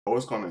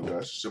What's going on,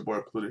 guys? It's your boy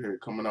Pluto here,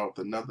 coming out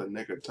with another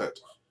nigga touch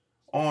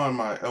on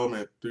my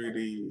Element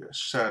 3D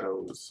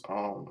shadows.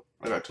 I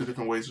got two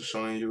different ways of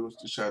showing you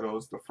the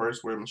shadows. The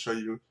first way I'm gonna show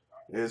you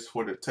is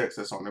for the text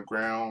that's on the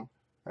ground.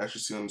 As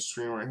you see on the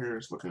screen right here,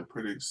 it's looking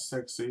pretty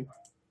sexy.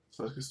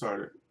 So let's get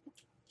started.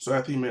 So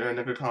after you made that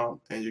nigga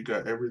comp and you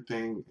got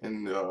everything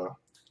in the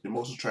your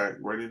motion track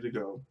ready to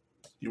go,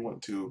 you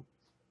want to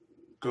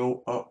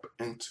go up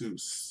into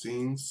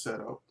scene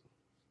setup,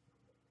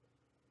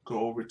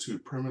 go over to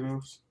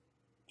primitives,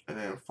 and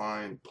then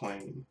find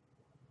plane.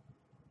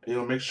 And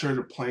you'll make sure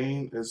the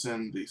plane is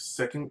in the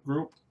second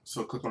group.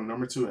 So click on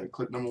number 2 and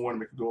click number 1 to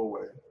make it go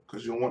away,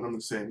 because you don't want them in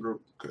the same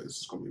group because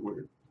it's going to be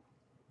weird.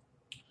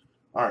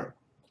 Alright,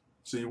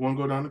 so you want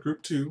to go down to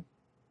group 2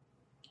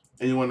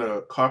 and you want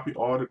to copy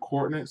all the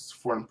coordinates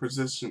from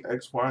position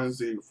X, Y, and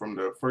Z from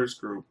the first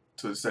group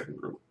to the second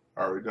group.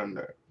 I already done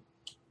that.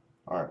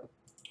 Alright,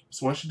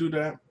 so once you do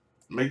that,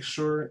 make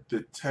sure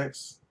the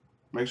text,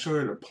 make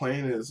sure the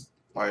plane is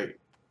like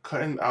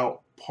cutting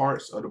out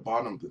parts of the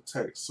bottom of the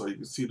text so you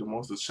can see the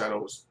most of the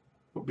shadows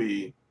will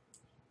be,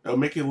 it'll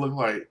make it look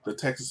like the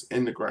text is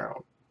in the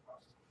ground.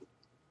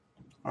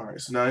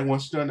 Alright, so now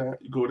once you've done that,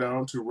 you go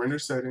down to render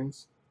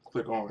settings,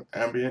 click on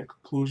ambient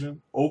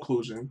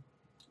occlusion,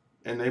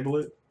 enable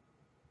it,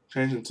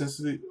 change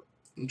intensity,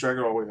 drag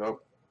it all the way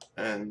up,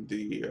 and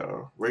the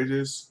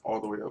radius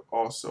all the way up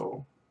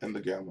also, and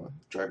the gamma,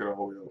 drag it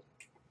all the way up.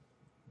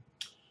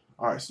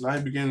 Alright, so now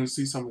you're beginning to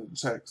see some of the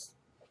text.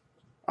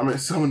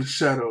 Some of the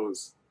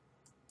shadows.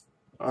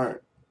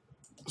 Alright,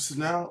 so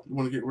now you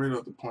want to get rid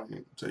of the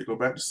plane. So you go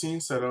back to scene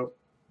setup,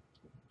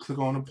 click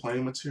on the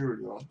plane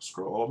material,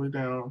 scroll all the way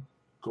down,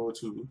 go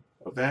to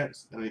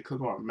advanced, and then you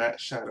click on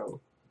matte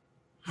shadow.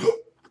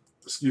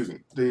 Excuse me,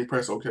 then you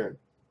press OK.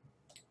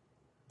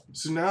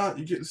 So now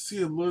you get to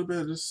see a little bit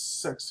of this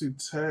sexy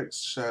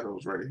text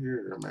shadows right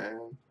here,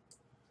 man.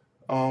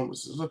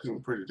 This is looking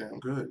pretty damn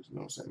good, you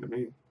know what I'm saying, to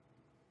me.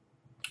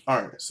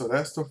 Alright, so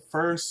that's the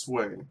first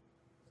way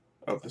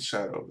of the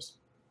shadows.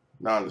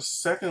 Now the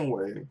second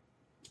way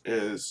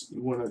is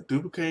you want to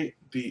duplicate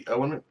the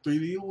Element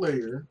 3D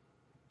layer,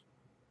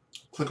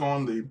 click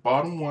on the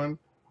bottom one,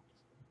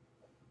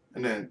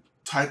 and then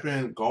type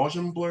in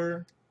Gaussian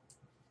blur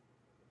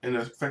in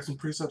the effects and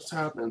presets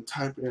tab and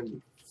type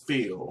in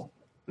fill,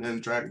 and then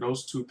drag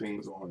those two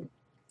things on.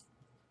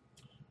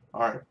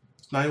 Alright,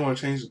 so now you want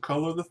to change the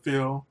color of the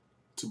fill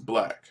to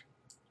black.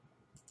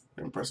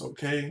 Then press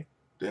OK.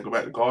 Then go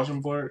back to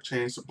Gaussian blur,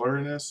 change the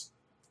blurriness,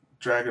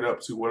 drag it up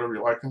to whatever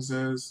your likeness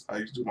is. I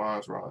usually do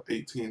mine around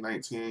 18,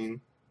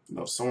 19, you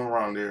know, somewhere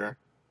around there.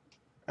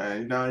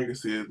 And now you can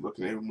see it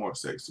looking even more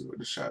sexy with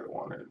the shadow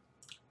on it.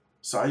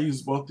 So I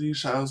use both these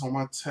shadows on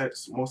my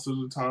text most of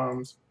the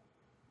times.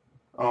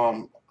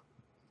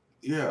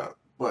 Yeah,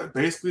 but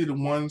basically the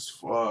ones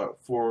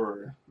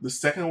for the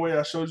second way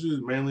I showed you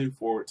is mainly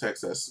for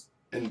text that's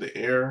in the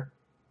air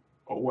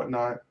or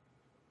whatnot.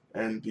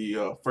 And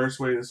the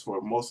first way is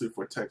mostly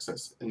for text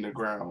that's in the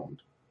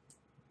ground.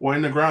 Well,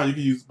 in the ground, you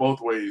can use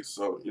both ways,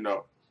 so, you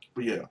know.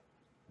 But yeah.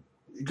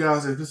 You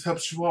guys, if this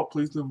helps you out,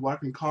 please leave a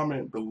like and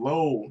comment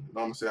below. You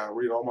know what I'm saying? I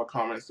read all my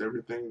comments,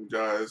 everything. You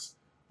guys,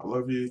 I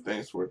love you.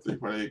 Thanks for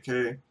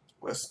 3.8K.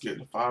 Let's get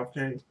to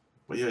 5K.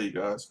 But yeah, you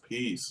guys,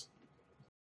 peace.